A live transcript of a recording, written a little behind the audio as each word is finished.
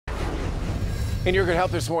In your good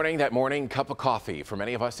health this morning, that morning cup of coffee. For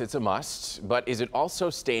many of us, it's a must, but is it also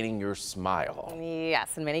staining your smile?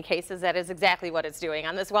 Yes, in many cases, that is exactly what it's doing.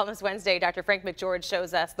 On this Wellness Wednesday, Dr. Frank McGeorge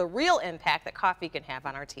shows us the real impact that coffee can have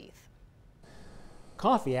on our teeth.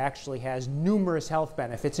 Coffee actually has numerous health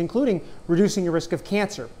benefits, including reducing your risk of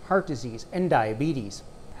cancer, heart disease, and diabetes.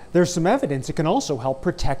 There's some evidence it can also help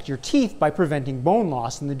protect your teeth by preventing bone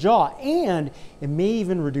loss in the jaw, and it may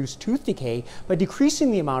even reduce tooth decay by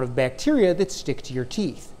decreasing the amount of bacteria that stick to your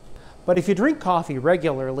teeth. But if you drink coffee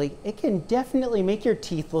regularly, it can definitely make your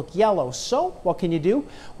teeth look yellow. So what can you do?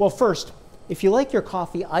 Well, first, if you like your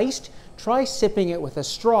coffee iced, try sipping it with a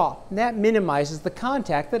straw. That minimizes the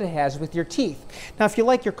contact that it has with your teeth. Now, if you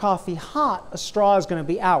like your coffee hot, a straw is going to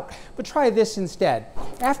be out, but try this instead.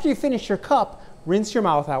 After you finish your cup, rinse your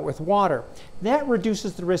mouth out with water. That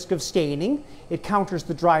reduces the risk of staining, it counters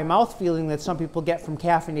the dry mouth feeling that some people get from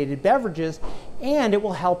caffeinated beverages, and it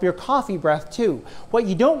will help your coffee breath too. What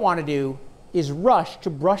you don't want to do is rush to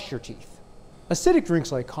brush your teeth. Acidic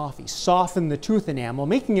drinks like coffee soften the tooth enamel,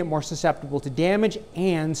 making it more susceptible to damage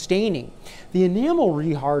and staining. The enamel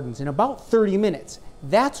rehardens in about 30 minutes.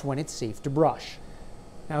 That's when it's safe to brush.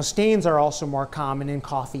 Now, stains are also more common in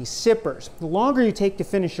coffee sippers. The longer you take to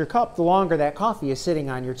finish your cup, the longer that coffee is sitting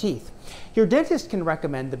on your teeth. Your dentist can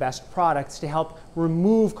recommend the best products to help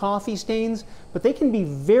remove coffee stains, but they can be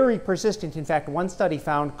very persistent. In fact, one study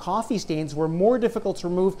found coffee stains were more difficult to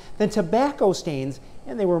remove than tobacco stains,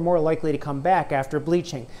 and they were more likely to come back after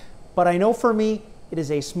bleaching. But I know for me, it is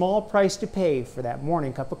a small price to pay for that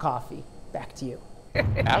morning cup of coffee. Back to you.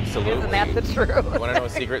 Absolutely. Isn't that the truth? You want to know a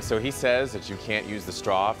secret? So he says that you can't use the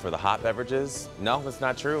straw for the hot beverages. No, that's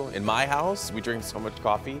not true. In my house, we drink so much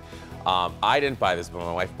coffee. I didn't buy this, but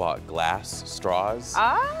my wife bought glass straws.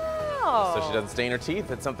 Oh. So she doesn't stain her teeth.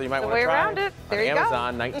 It's something you might want to way try. around it. There on you go.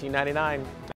 Amazon, $19.99.